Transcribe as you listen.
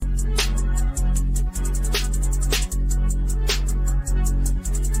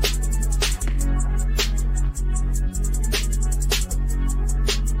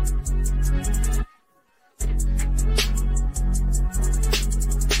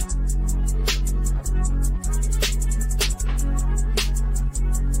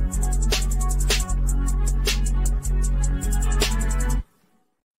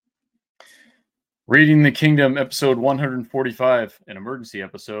Raiding the Kingdom, episode 145, an emergency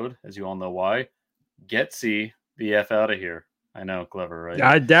episode, as you all know why. Getsy the F out of here. I know, clever, right?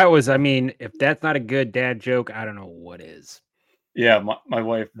 If that's not a good dad joke, I don't know what is. Yeah, my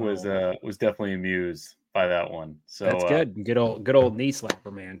wife was definitely amused by that one. So that's good. Good old knee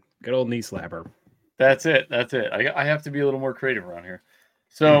slapper, man. Good old knee slapper. That's it. I have to be a little more creative around here.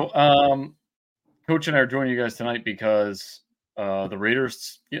 So, Coach and I are joining you guys tonight because the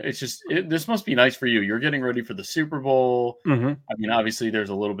Raiders, this must be nice for you. You're getting ready for the Super Bowl. Mm-hmm. I mean, obviously there's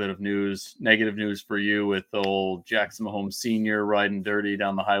a little bit of negative news for you with old Jackson Mahomes Sr. riding dirty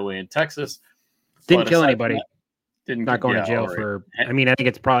down the highway in Texas. Didn't kill anybody. Not going to jail for, I think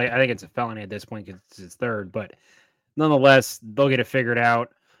it's a felony at this point because it's his third, but nonetheless, they'll get it figured out.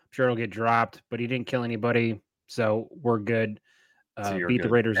 I'm sure it'll get dropped, but he didn't kill anybody. So we're good. So beat good. The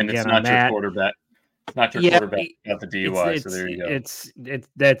Raiders and again it's not on your that. Quarterback. It's not your quarterback. Got the DUI. So there you go.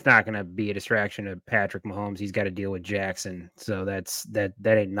 That's not going to be a distraction of Patrick Mahomes. He's got to deal with Jackson. So that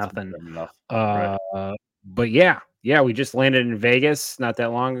ain't nothing. Right. But yeah, we just landed in Vegas not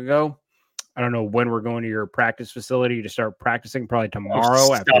that long ago. I don't know when we're going to your practice facility to start practicing. Probably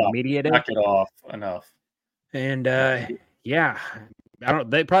tomorrow after the media day. Knock it off. Enough. And yeah,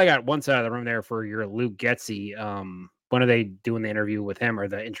 they probably got one side of the room there for your Luke Getsy. When are they doing the interview with him or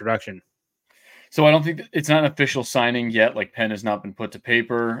the introduction? So I don't think it's not an official signing yet. Like, pen has not been put to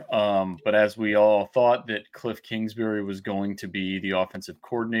paper. But as we all thought that Kliff Kingsbury was going to be the offensive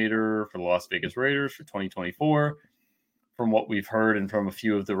coordinator for the Las Vegas Raiders for 2024, from what we've heard and from a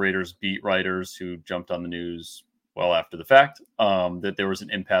few of the Raiders beat writers who jumped on the news well after the fact, that there was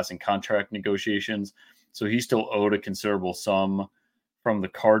an impasse in contract negotiations. So he still owed a considerable sum from the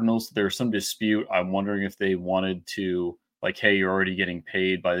Cardinals. There's some dispute. I'm wondering if they wanted to, like, hey, you're already getting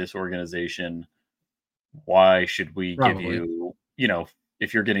paid by this organization. Why should we give you,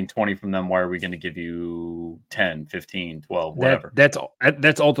 if you're getting 20 from them, why are we going to give you 10, 15, 12, whatever? That's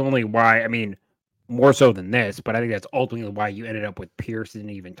ultimately why, more so than this, but I think that's ultimately why you ended up with Pierce and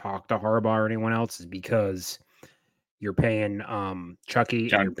didn't even talk to Harbaugh or anyone else, is because you're paying Chucky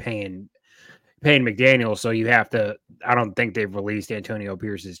and you're paying McDaniel. So you have to, I don't think they've released Antonio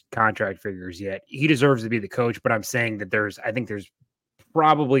Pierce's contract figures yet. He deserves to be the coach, but I'm saying that I think there's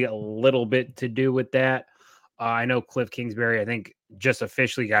probably a little bit to do with that. I know Kliff Kingsbury, I think, just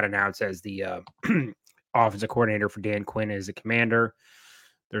officially got announced as the offensive coordinator for Dan Quinn as a commander.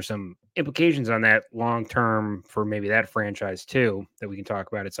 There's some implications on that long term for maybe that franchise too that we can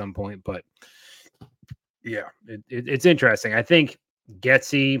talk about at some point. But yeah, it's interesting. I think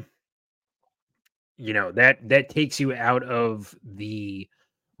Getsy, that takes you out of the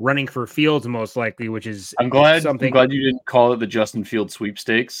running for Fields most likely, which is I'm glad you didn't call it the Justin Fields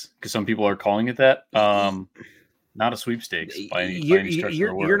sweepstakes, because some people are calling it that. Not a sweepstakes by any stretch of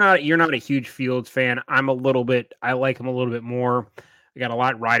the word. You're not a huge Fields fan. I like him a little bit more. I got a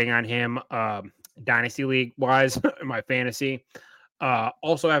lot riding on him, dynasty league wise, in my fantasy.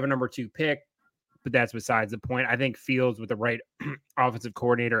 Also have a number 2 pick, but that's besides the point. I think Fields, with the right offensive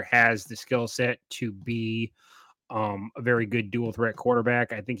coordinator, has the skill set to be a very good dual threat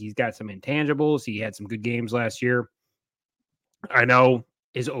quarterback. I think he's got some intangibles. He had some good games last year. I know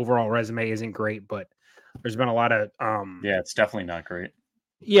his overall resume isn't great, but there's been a lot of it's definitely not great.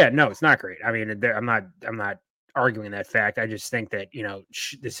 Yeah, no, it's not great. I'm not arguing that fact. I just think that,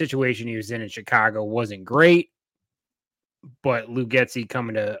 the situation he was in Chicago wasn't great, but Luke Getsy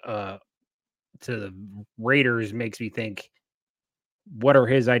coming to the Raiders makes me think, what are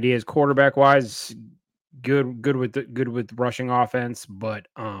his ideas quarterback wise? Good with rushing offense, but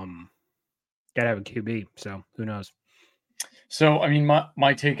gotta have a QB. So who knows? So,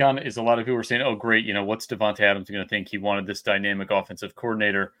 my take on it is a lot of people are saying, oh, great, what's Davante Adams going to think? He wanted this dynamic offensive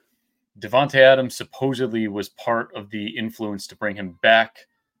coordinator. Davante Adams supposedly was part of the influence to bring him back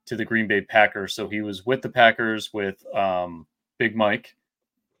to the Green Bay Packers. So he was with the Packers with Big Mike.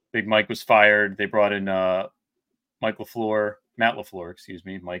 Big Mike was fired. They brought in Matt LaFleur, excuse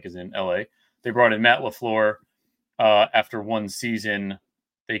me. Mike is in LA. They brought in Matt LaFleur. After one season,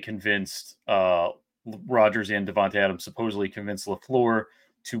 they convinced Rodgers and Davante Adams supposedly convinced LaFleur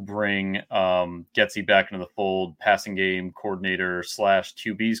to bring Getsy back into the fold, passing game coordinator /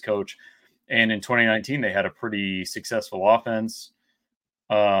 QB's coach. And in 2019, they had a pretty successful offense.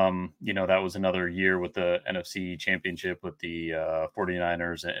 That was another year with the NFC Championship with the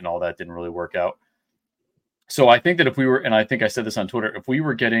 49ers, and all that didn't really work out. So I think that if we were, and I think I said this on Twitter, if we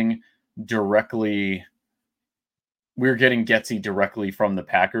were getting Getsy directly from the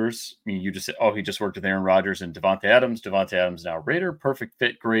Packers. You just said, oh, he just worked with Aaron Rodgers and Davante Adams. Davante Adams now Raider, perfect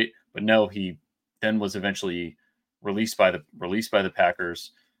fit, great. But no, he then was eventually released by the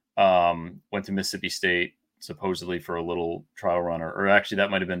Packers. Went to Mississippi State supposedly for a little trial run, or actually that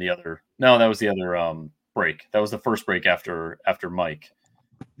might have been the other. No, that was the other break. That was the first break after Mike.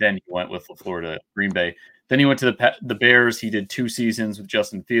 Then he went with LaFleur to Green Bay. Then he went to the Bears. He did 2 seasons with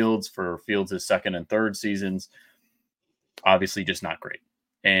Justin Fields for Fields' second and third seasons. Obviously, just not great.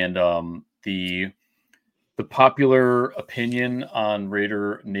 And the popular opinion on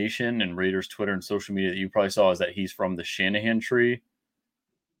Raider Nation and Raiders Twitter and social media that you probably saw is that he's from the Shanahan tree.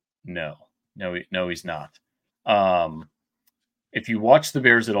 No, he's not. If you watch the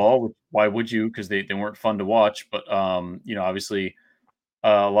Bears at all, why would you? Because they weren't fun to watch. But obviously,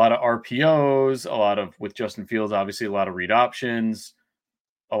 a lot of RPOs, with Justin Fields, obviously a lot of read options,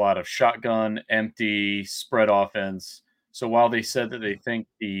 a lot of shotgun, empty, spread offense. So while they said that they think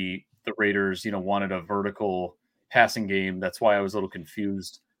the Raiders, wanted a vertical passing game, that's why I was a little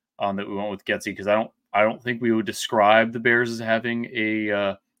confused that we went with Getsy, because I don't think we would describe the Bears as having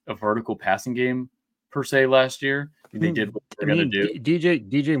a vertical passing game per se last year. They did what they're going to do.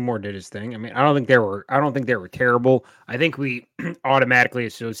 DJ Moore did his thing. I mean, I don't think they were terrible. I think we automatically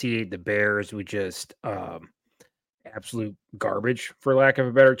associate the Bears with just absolute garbage, for lack of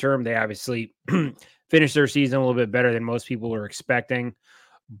a better term. They obviously finished their season a little bit better than most people were expecting,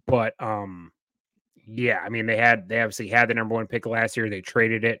 but yeah, I mean, they obviously had the number 1 pick last year. They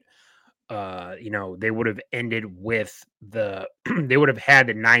traded it. They would have ended with they would have had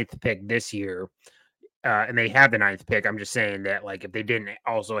the 9th pick this year. And they have the 9th pick. I'm just saying that, like, if they didn't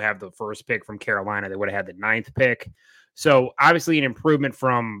also have the 1st pick from Carolina, they would have had the 9th pick. So obviously an improvement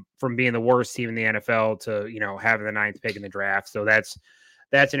from being the worst team in the NFL to, having the 9th pick in the draft. So that's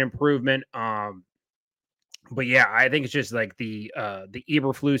an improvement. But yeah, I think it's just like the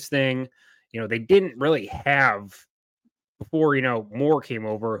Eberflus thing. They didn't really have before, Moore came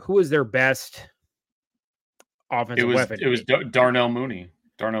over. Who was their best offensive weapon? It was Darnell Mooney.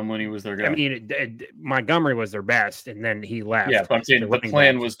 Darnell Mooney was their guy. I mean, Montgomery was their best, and then he left. Yeah, but I'm saying the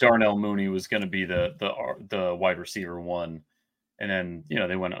plan was Darnell Mooney was going to be the wide receiver 1, and then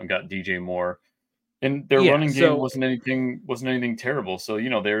they went out and got DJ Moore, and their running game wasn't anything terrible. So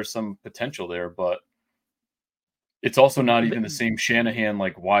there's some potential there, but it's also not even the same Shanahan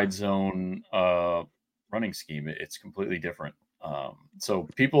like wide zone running scheme. It's completely different. So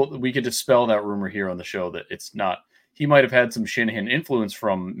we could dispel that rumor here on the show that it's not. He might have had some Shanahan influence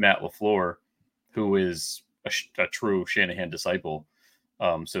from Matt LaFleur, who is a true Shanahan disciple,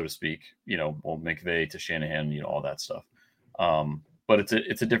 so to speak. McVay to Shanahan, all that stuff. But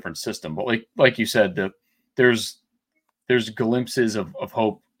it's a different system. But like you said, there's glimpses of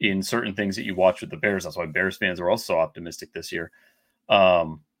hope in certain things that you watch with the Bears. That's why Bears fans are also optimistic this year.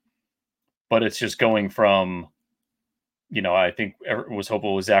 But it's just going from, I think it was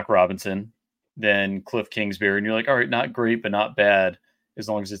hopeful with Zach Robinson, then Kliff Kingsbury, and you're like, all right, not great, but not bad, as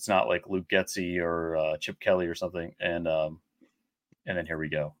long as it's not like Luke Getsy or Chip Kelly or something. And then here we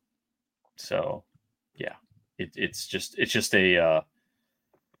go. So yeah, it's just a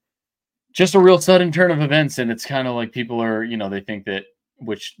real sudden turn of events. And it's kind of like people are, they think that,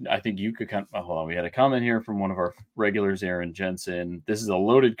 which I think you could hold on. We had a comment here from one of our regulars, Aaron Jensen. This is a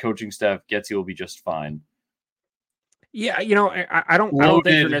loaded coaching staff. Getsy will be just fine. Yeah, I don't think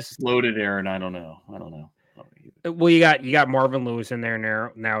they're necessarily loaded, Aaron. I don't know. Well, you got Marvin Lewis in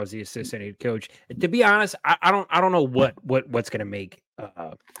there now as the assistant head coach. To be honest, I don't know what's going to make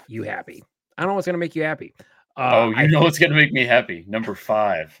you happy. I don't know what's going to make you happy. What's going to make me happy? Number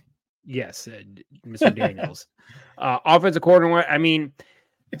 5. Yes, Mr. Daniels, offensive coordinator. I mean,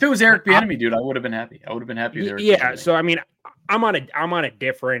 if it was Eric Bieniemy, dude, I would have been happy. I would have been happy there. Yeah. So I mean, I'm on a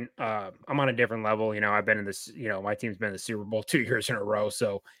different level. I've been in this. My team's been in the Super Bowl 2 years in a row.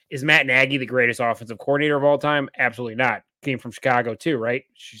 So is Matt Nagy the greatest offensive coordinator of all time? Absolutely not. Came from Chicago too, right?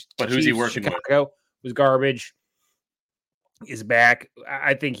 But who's he working with? Chicago was garbage. Is back.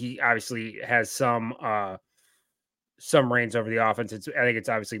 I think he obviously has some reins over the offense. I think it's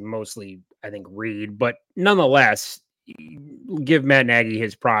obviously mostly Reed, but nonetheless, give Matt Nagy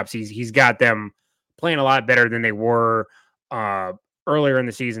his props. He's got them playing a lot better than they were earlier in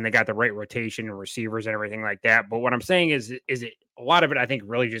the season. They got the right rotation and receivers and everything like that. But what I'm saying is it a lot of it I think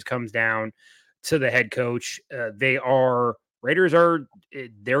really just comes down to the head coach. Raiders are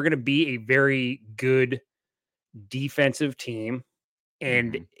they're going to be a very good defensive team,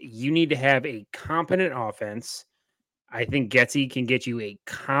 and you need to have a competent offense. I think Getsy can get you a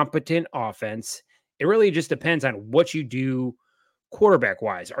competent offense. It really just depends on what you do quarterback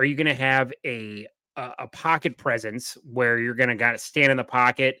wise. Are you going to have a pocket presence where you're going to stand in the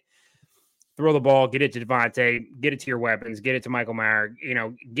pocket, throw the ball, get it to Devontae, get it to your weapons, get it to Michael Mayer,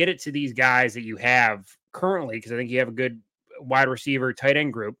 get it to these guys that you have currently, because I think you have a good wide receiver tight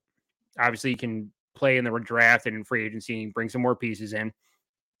end group. Obviously, you can play in the draft and in free agency and bring some more pieces in.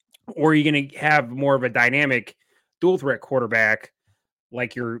 Or you're going to have more of a dynamic dual threat quarterback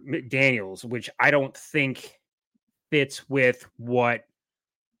like your McDaniels, which I don't think fits with what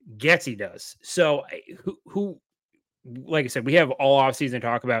Getsy does. So who like I said, we have all offseason to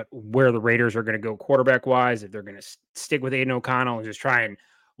talk about where the Raiders are going to go quarterback wise, if they're going to stick with Aiden O'Connell and just try and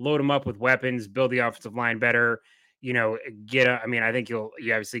load them up with weapons, build the offensive line better, I think you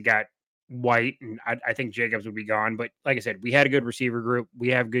obviously got White, and I think Jacobs would be gone. But like I said, we had a good receiver group. We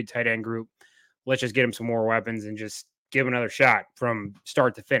have a good tight end group. Let's just get him some more weapons and just give him another shot from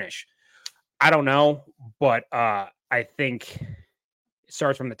start to finish. I don't know, but I think it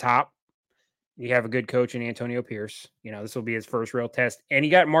starts from the top. You have a good coach in Antonio Pierce. This will be his first real test. And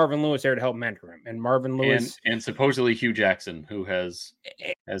you got Marvin Lewis there to help mentor him. And Marvin Lewis. And supposedly Hugh Jackson, who has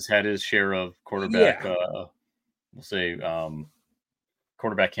had his share of quarterback, we'll say,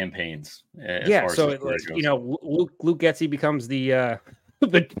 quarterback campaigns. So Luke Getsy becomes the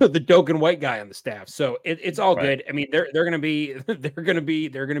token white guy on the staff. So it's all good. I mean, they're gonna be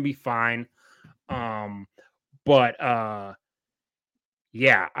fine. I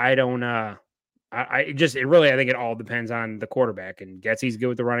don't. I think it all depends on the quarterback, and Getsy's good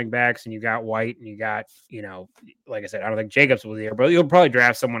with the running backs, and you got White, and you got, like I said, I don't think Jacobs will be there, but you'll probably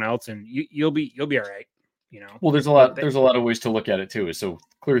draft someone else, and you'll be all right. Well, there's a lot of ways to look at it too. So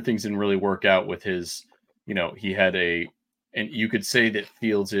clear things didn't really work out with his, he had and you could say that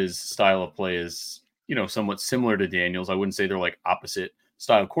Fields' style of play is, somewhat similar to Daniels. I wouldn't say they're like opposite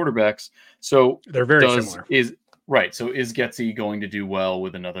style quarterbacks. So they're very similar. So is Getsy going to do well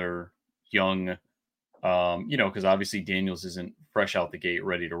with another young, because obviously Daniels isn't fresh out the gate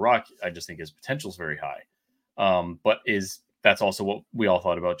ready to rock. I just think his potential is very high. But that's also what we all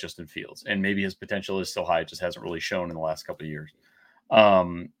thought about Justin Fields, and maybe his potential is still high. It just hasn't really shown in the last couple of years,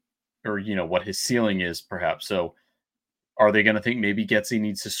 or what his ceiling is perhaps. So are they going to think maybe Getsy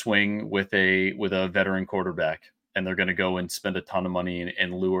needs to swing with a veteran quarterback, and they're going to go and spend a ton of money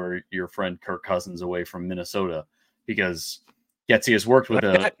and lure your friend Kirk Cousins away from Minnesota because Getsy has worked with you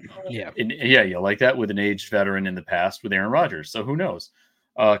like that, with an aged veteran in the past with Aaron Rodgers. So who knows?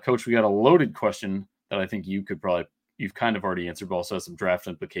 Coach, we got a loaded question that I think you've kind of already answered, but also has some draft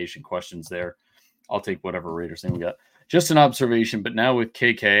implication questions there. I'll take whatever Raiders thing we got. Just an observation, but now with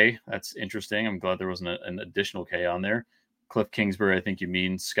KK, that's interesting. I'm glad there wasn't an additional K on there. Kliff Kingsbury, I think you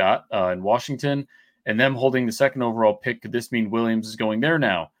mean Scott, in Washington, and them holding the second overall pick. Could this mean Williams is going there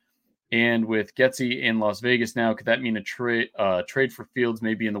now? And with Getsy in Las Vegas now, could that mean a trade for Fields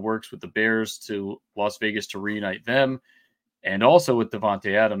maybe in the works with the Bears to Las Vegas to reunite them? And also with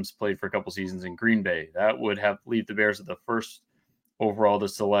Devontae Adams, played for a couple seasons in Green Bay. That would leave the Bears at the first overall to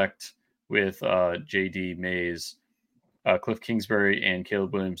select with J.D. Mays. Kliff Kingsbury and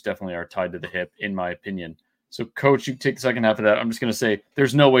Caleb Williams definitely are tied to the hip, in my opinion. So, Coach, you take the second half of that. I'm just going to say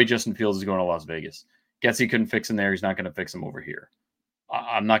there's no way Justin Fields is going to Las Vegas. Getsy couldn't fix him there. He's not going to fix him over here.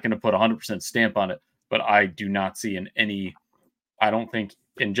 I'm not going to put 100% stamp on it, but I do not see I don't think,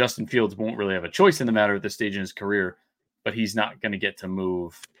 and Justin Fields won't really have a choice in the matter at this stage in his career, but he's not going to get to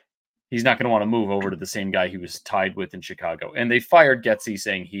move. He's not going to want to move over to the same guy he was tied with in Chicago. And they fired Getsy,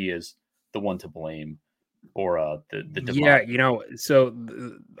 saying he is the one to blame for the debacle. So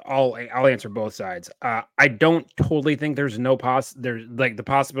I'll answer both sides. I don't totally think there's the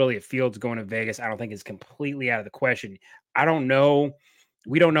possibility of Fields going to Vegas. I don't think is completely out of the question. I don't know.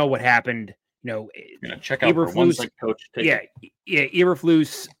 We don't know what happened. Check out for one second, Coach.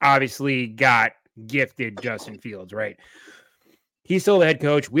 Eberflus obviously got gifted Justin Fields, right? He's still the head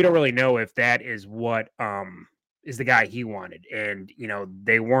coach. We don't really know if that is what is the guy he wanted. And,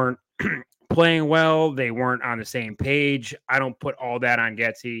 they weren't playing well. They weren't on the same page. I don't put all that on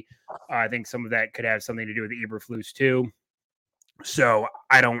Getsy. I think some of that could have something to do with Eberflus too. So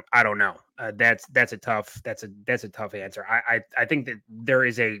I don't know. That's a tough answer. I think that there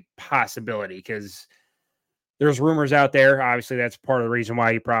is a possibility because there's rumors out there. Obviously, that's part of the reason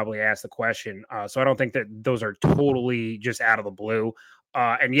why you probably asked the question. So I don't think that those are totally just out of the blue.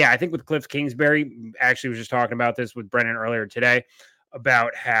 I think with Kliff Kingsbury, actually was just talking about this with Brennan earlier today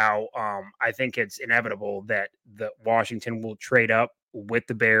about how I think it's inevitable that the Washington will trade up with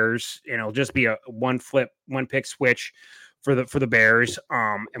the Bears, and it'll just be a one pick switch for the Bears.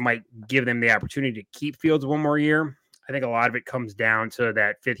 It might give them the opportunity to keep Fields one more year. I think a lot of it comes down to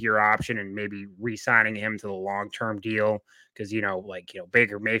that 5th-year option and maybe re-signing him to the long-term deal because,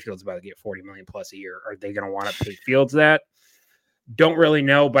 Baker Mayfield's about to get $40 million plus a year. Are they going to want to pay Fields that? Don't really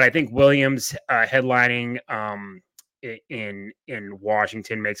know, but I think Williams headlining in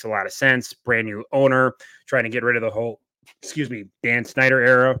Washington makes a lot of sense. Brand new owner trying to get rid of the whole, Dan Snyder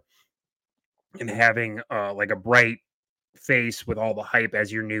era. and having like a bright face with all the hype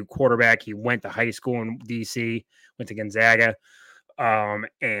as your new quarterback. He went to high school in DC, went to Gonzaga,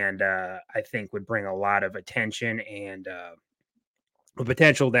 and I think would bring a lot of attention and the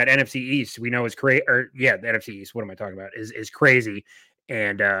potential. That NFC East we know is crazy. The NFC East. What am I talking about? Is crazy.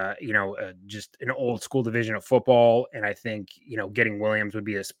 And just an old school division of football. And I think getting Williams would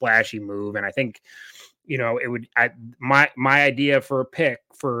be a splashy move. And I think it would. My idea for a pick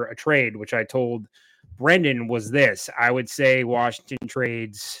for a trade, which I told Brendan, was this. I would say Washington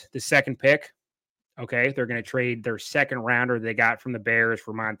trades the second pick. Okay, they're going to trade their second rounder they got from the Bears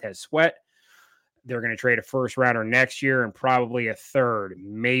for Montez Sweat. They're going to trade a first rounder next year and probably a third,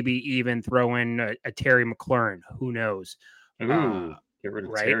 maybe even throw in a Terry McLaurin. Who knows? Ooh, get rid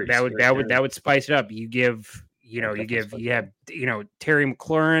of right. Terry. That would spice it up. You have Terry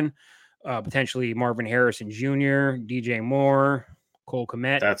McLaurin, potentially Marvin Harrison Jr., DJ Moore, Cole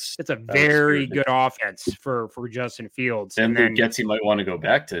Kmet. That's a very good offense for Justin Fields. And then Getsy might want to go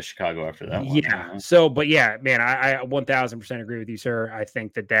back to Chicago after that one. Yeah. So, but yeah, man, I 1000% agree with you, sir. I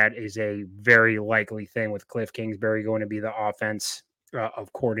think that is a very likely thing with Kliff Kingsbury going to be the offense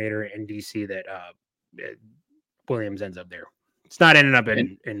of coordinator in DC that Williams ends up there. It's not ending up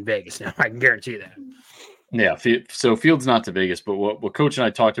in Vegas now. I can guarantee that. Yeah. So Fields not to Vegas, but what Coach and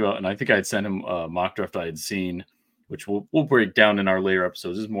I talked about, and I think I had sent him a mock draft I had seen, which we'll break down in our later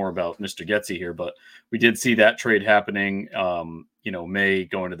episodes. This is more about Mr. Getsy here, but we did see that trade happening. May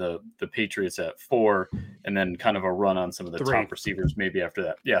going to the Patriots at 4, and then kind of a run on some of the 3. top receivers maybe after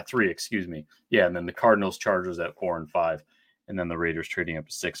that. Yeah, 3, excuse me. Yeah, and then the Cardinals, Chargers at 4 and 5, and then the Raiders trading up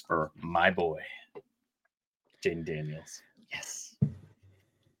to 6 for my boy, Jaden Daniels. Yes.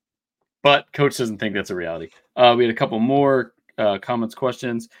 But Coach doesn't think that's a reality. We had a couple more comments,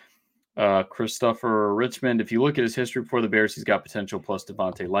 questions. Christopher Richmond, if you look at his history before the Bears, he's got potential, plus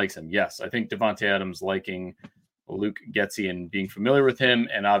Devontae likes him. Yes, I think Devontae Adams liking Luke Getsy and being familiar with him,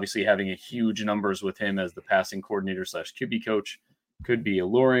 and obviously having a huge numbers with him as the passing coordinator / QB coach could be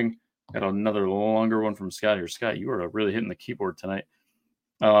alluring. Got another longer one from Scott here. Scott, you are really hitting the keyboard tonight.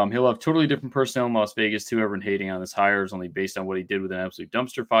 He'll have totally different personnel in Las Vegas too. Everyone hating on his hires only based on what he did with an absolute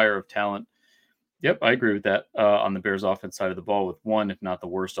dumpster fire of talent. Yep, I agree with that. On the Bears offense side of the ball, with one, if not the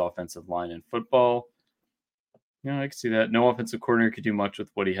worst offensive line in football. Yeah, I can see that. No offensive coordinator could do much with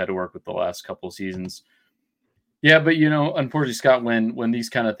what he had to work with the last couple of seasons. Yeah, but unfortunately, Scott, when these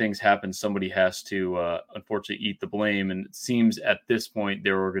kind of things happen, somebody has to unfortunately eat the blame. And it seems at this point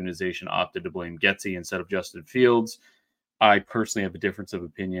their organization opted to blame Getsy instead of Justin Fields. I personally have a difference of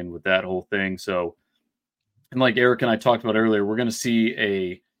opinion with that whole thing. So, and like Eric and I talked about earlier, we're going to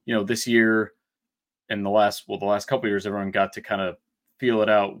see this year. And the last couple of years, everyone got to kind of feel it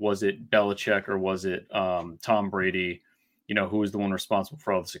out. Was it Belichick or was it Tom Brady? Who was the one responsible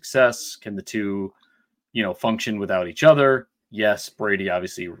for all the success? Can the two, function without each other? Yes, Brady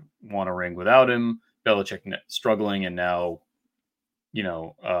obviously won a ring without him. Belichick struggling and now,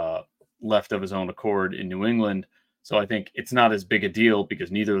 left of his own accord in New England. So I think it's not as big a deal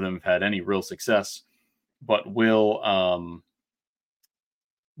because neither of them have had any real success. But will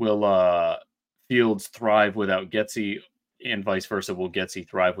Fields thrive without Getsy, and vice versa? Will Getsy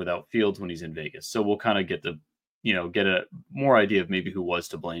thrive without Fields when he's in Vegas? So we'll kind of get a more idea of maybe who was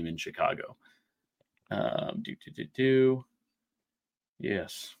to blame in Chicago.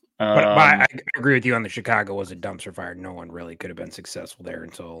 Yes. But I agree with you on the Chicago was a dumpster fire. No one really could have been successful there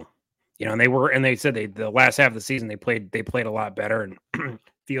until, and they said the last half of the season they played a lot better, and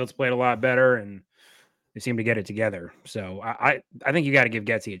Fields played a lot better, and they seem to get it together. So I think you got to give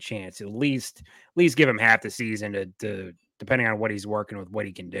Getsy a chance. At least give him half the season to depending on what he's working with, what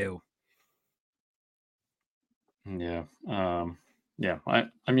he can do. Yeah. Yeah. I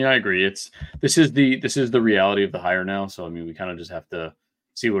agree. This is the reality of the hire now. So we kind of just have to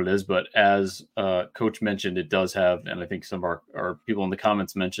see what it is. But as Coach mentioned, it does have, and I think some of our people in the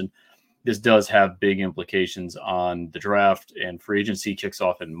comments mentioned, this does have big implications on the draft, and free agency kicks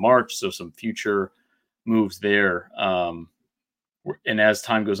off in March. So some future moves there. And as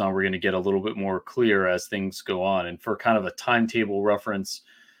time goes on, we're going to get a little bit more clear as things go on. And for kind of a timetable reference,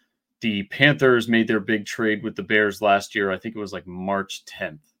 the Panthers made their big trade with the Bears last year. I think it was like March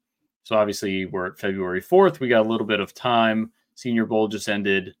 10th. So obviously we're at February 4th. We got a little bit of time. Senior Bowl just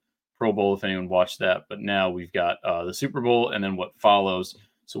ended. Pro Bowl, if anyone watched that. But now we've got the Super Bowl and then what follows.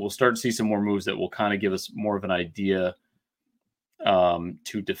 So we'll start to see some more moves that will kind of give us more of an idea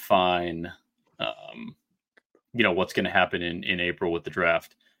to define what's going to happen in April with the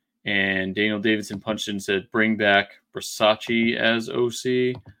draft. And Daniel Davidson punched in and said, bring back Versace as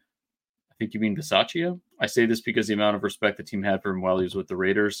OC. I think you mean Bisaccia. I say this because the amount of respect the team had for him while he was with the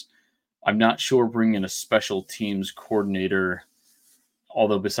Raiders. I'm not sure bringing a special teams coordinator,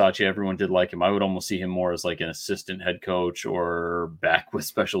 although Bisaccia, everyone did like him. I would almost see him more as like an assistant head coach or back with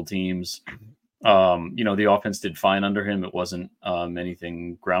special teams. The offense did fine under him. It wasn't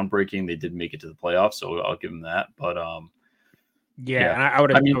anything groundbreaking. They did make it to the playoffs, so I'll give him that. But and I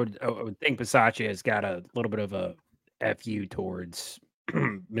would think Bisaccia has got a little bit of a FU towards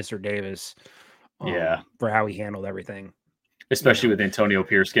Mr. Davis. For how he handled everything, especially with Antonio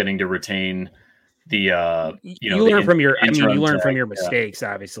Pierce getting to retain the you learn from your mistakes,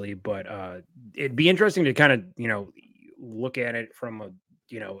 obviously, but it'd be interesting to kind of look at it from a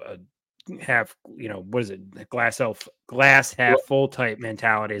half what is it, glass half full type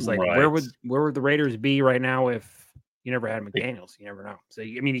mentality. Is like where would the Raiders be right now if you never had McDaniels? You never know. So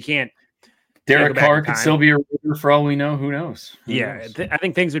I mean, you can't. Derek Carr could still be a Raider for all we know. Who knows? I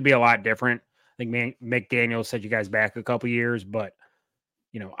think things would be a lot different. I think McDaniels set you guys back a couple years, but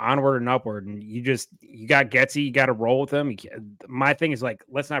onward and upward. And you got Getsy, you got to roll with them. My thing is like,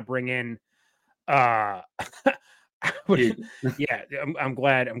 let's not bring in. I'm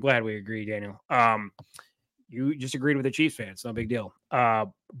glad we agree, Daniel. You just agreed with the Chiefs fans, no big deal.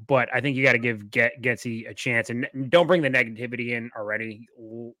 But I think you got to give Getsy a chance, and don't bring the negativity in already.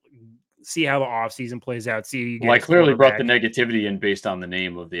 See how the offseason plays out. I clearly brought the negativity in based on the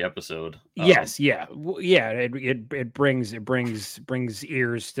name of the episode. It brings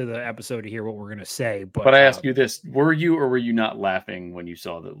ears to the episode to hear what we're gonna say. But I ask you this: were you or were you not laughing when you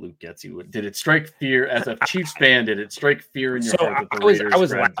saw that Luke Getsy? Did it strike fear as a Chiefs fan? Did it strike fear in your heart? That the Raiders I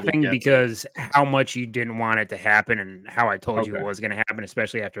was laughing because how much you didn't want it to happen, and how I told you it was going to happen,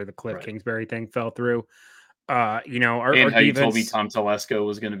 especially after the Kliff Kingsbury thing fell through. Our defense, you told me Tom Telesco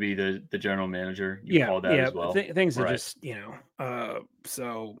was going to be the general manager. You called that as well. Things are just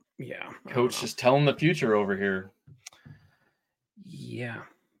Coach just telling the future over here. Yeah.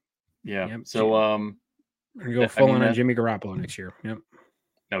 Yep. So we're gonna go full on Jimmy Garoppolo next year. Yep.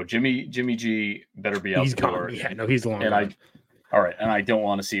 No, Jimmy G better be out the door. Yeah, no, he's the long. All right, and I don't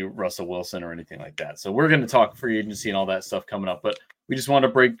want to see Russell Wilson or anything like that. So we're going to talk free agency and all that stuff coming up, but we just want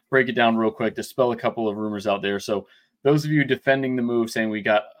to break it down real quick, dispel a couple of rumors out there. So those of you defending the move, saying we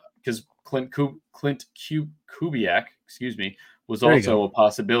got because Clint Kubiak, was also a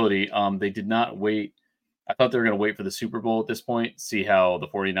possibility. They did not wait. I thought they were going to wait for the Super Bowl at this point, see how the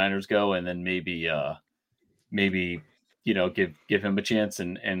 49ers go, and then maybe give him a chance.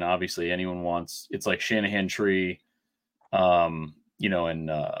 And obviously anyone wants. It's like Shanahan tree. And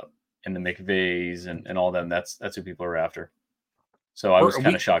the McVays and all them. That's who people are after. So I was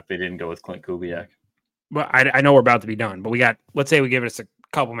kind of shocked they didn't go with Clint Kubiak. Well, I know we're about to be done, but let's say we give us a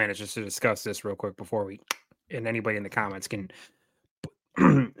couple minutes just to discuss this real quick before and anybody in the comments can.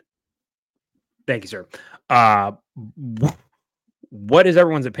 Thank you, sir. What is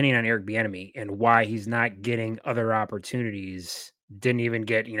everyone's opinion on Eric Bieniemy and why he's not getting other opportunities? Didn't even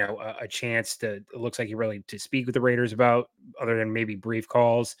get, a chance to, it looks like to speak with the Raiders about, other than maybe brief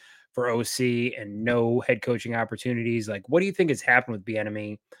calls for OC and no head coaching opportunities. Like, what do you think has happened with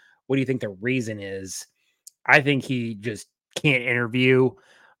Bieniemy? What do you think the reason is? I think he just can't interview.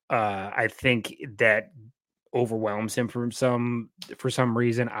 I think that overwhelms him for some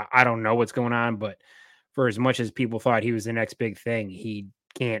reason. I don't know what's going on, but for as much as people thought he was the next big thing, he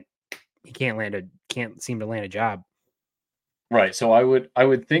can't seem to land a job. Right. So I would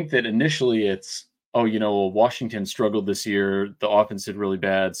think that initially it's, Washington struggled this year. The offense did really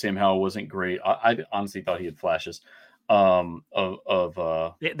bad. Sam Howell wasn't great. I honestly thought he had flashes he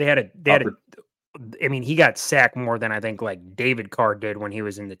he got sacked more than I think like David Carr did when he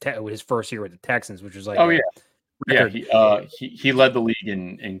was in his first year with the Texans, which was like, he led the league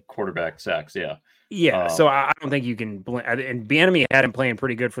in quarterback sacks. Yeah. Yeah, so I don't think you can and Bieniemy had him playing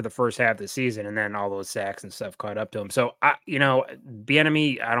pretty good for the first half of the season, and then all those sacks and stuff caught up to him. So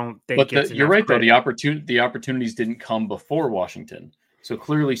Bieniemy, I don't think. But you're right, though. The opportunities didn't come before Washington, so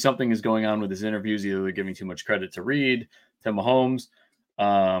clearly something is going on with his interviews. Either they're giving too much credit to Reed, to Mahomes.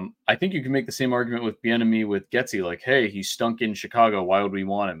 I think you can make the same argument with Bieniemy with Getsy, like, hey, he stunk in Chicago. Why would we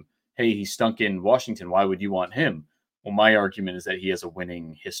want him? Hey, he stunk in Washington. Why would you want him? Well, my argument is that he has a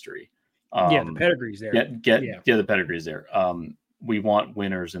winning history. The pedigree's there. The pedigree's there. We want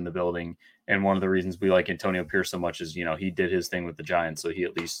winners in the building, and one of the reasons we like Antonio Pierce so much is he did his thing with the Giants, so he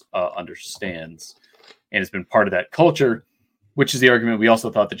at least understands, and it's been part of that culture, which is the argument. We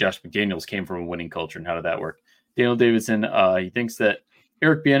also thought that Josh McDaniels came from a winning culture, and how did that work? Daniel Davidson, he thinks that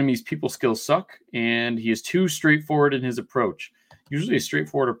Eric Bieniemy's people skills suck, and he is too straightforward in his approach. Usually, a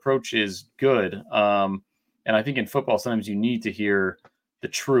straightforward approach is good, and I think in football sometimes you need to hear the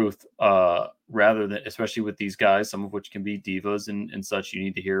truth, rather than, especially with these guys, some of which can be divas and such. You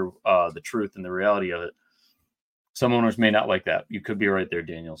need to hear the truth and the reality of it. Some owners may not like that. You could be right there,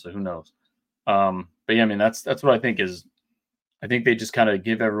 Daniel. So who knows? But yeah, I mean, that's what I think is. I think they just kind of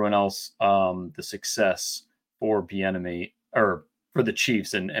give everyone else the success for Bieniemy or for the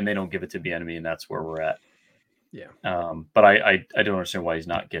Chiefs, and they don't give it to Bieniemy, and that's where we're at. Yeah. But I don't understand why he's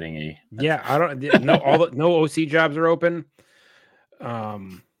not getting a. Yeah, I don't. No OC jobs are open.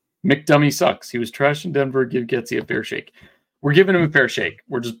 McDummy sucks. He was trash in Denver. Give Getsy a fair shake. We're giving him a fair shake.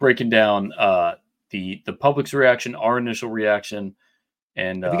 We're just breaking down the public's reaction, our initial reaction.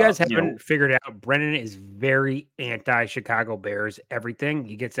 And if you guys haven't figured out, Brennan is very anti-Chicago Bears. Everything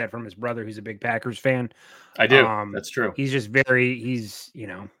he gets that from his brother, who's a big Packers fan. I do. That's true. He's just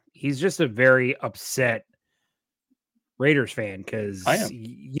he's just a very upset Raiders fan because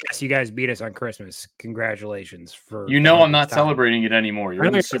yes, you guys beat us on Christmas. Congratulations for I'm not celebrating it anymore. You're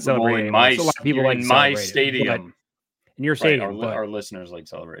in the Super Bowl in my stadium. In your stadium, our listeners like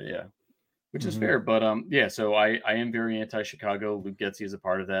celebrate it, yeah. Which is fair, but so I am very anti-Chicago. Luke Getsy is a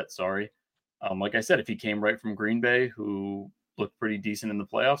part of that. Sorry. Like I said, if he came right from Green Bay, who looked pretty decent in the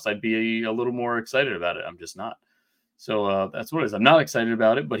playoffs, I'd be a little more excited about it. I'm just not. So that's what it is. I'm not excited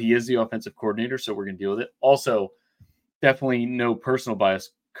about it, but he is the offensive coordinator, so we're going to deal with it. Also, definitely no personal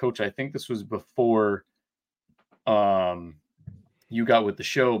bias. Coach, I think this was before you got with the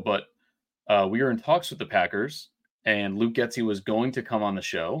show, but we were in talks with the Packers, and Luke Getsy was going to come on the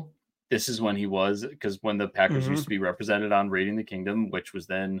show. This is when he was, because when the Packers used to be represented on Raiding the Kingdom, which was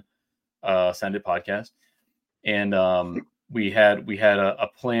then Send It podcast. And we had a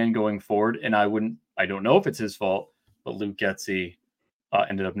plan going forward, and I don't know if it's his fault, but Luke Getsy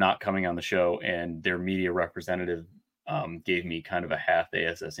ended up not coming on the show, and their media representative gave me kind of a half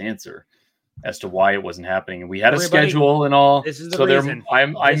ASS answer as to why it wasn't happening. And we had a schedule and all. This is the reason. I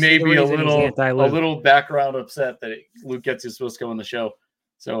may be a little background upset that Luke Getsy is supposed to come on the show.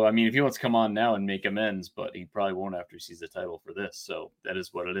 So, I mean, if he wants to come on now and make amends, but he probably won't after he sees the title for this. So that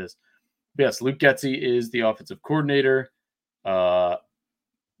is what it is. But yes, Luke Getsy is the offensive coordinator. I've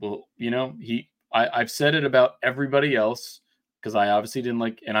said it about everybody else because I obviously didn't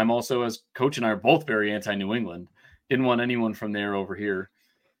like, and I'm also, as Coach and I are both very anti-New England, didn't want anyone from there over here.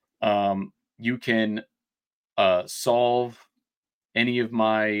 You can solve any of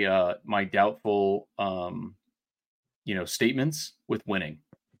my my doubtful statements with winning.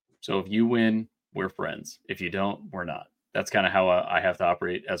 So if you win, we're friends. If you don't, we're not. That's kind of how I have to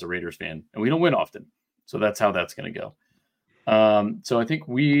operate as a Raiders fan. And we don't win often. So that's how that's going to go. So I think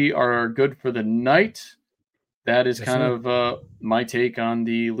we are good for the night. That is kind of my take on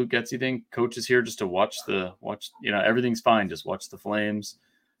the Luke Getsy thing. Coach is here just to watch, everything's fine. Just watch the Flames.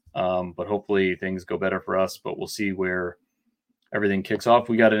 But hopefully things go better for us. But we'll see where everything kicks off.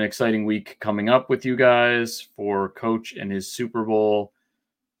 We got an exciting week coming up with you guys for Coach and his Super Bowl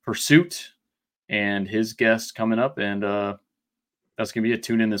pursuit and his guest coming up. And that's going to be a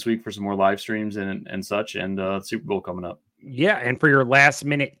tune in this week for some more live streams and such, and Super Bowl coming up. Yeah. And for your last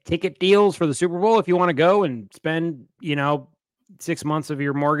minute ticket deals for the Super Bowl, if you want to go and spend, 6 months of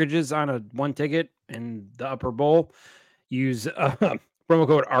your mortgages on one ticket in the Upper Bowl, use promo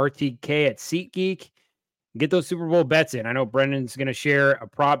code RTK at SeatGeek. Get those Super Bowl bets in. I know Brendan's going to share a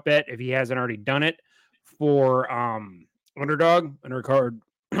prop bet if he hasn't already done it for Underdog,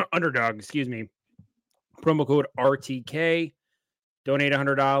 excuse me. Promo code RTK. Donate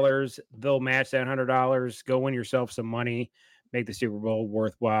 $100. They'll match that $100. Go win yourself some money. Make the Super Bowl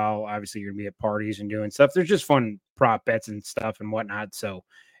worthwhile. Obviously, you're going to be at parties and doing stuff. There's just fun prop bets and stuff and whatnot. So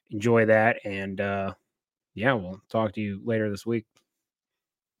enjoy that. And we'll talk to you later this week.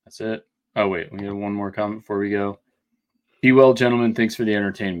 That's it. Oh, wait, we have one more comment before we go. Be well, gentlemen. Thanks for the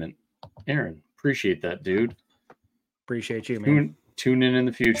entertainment. Aaron, appreciate that, dude. Appreciate you, man. Tune in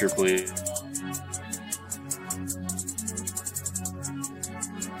the future, please.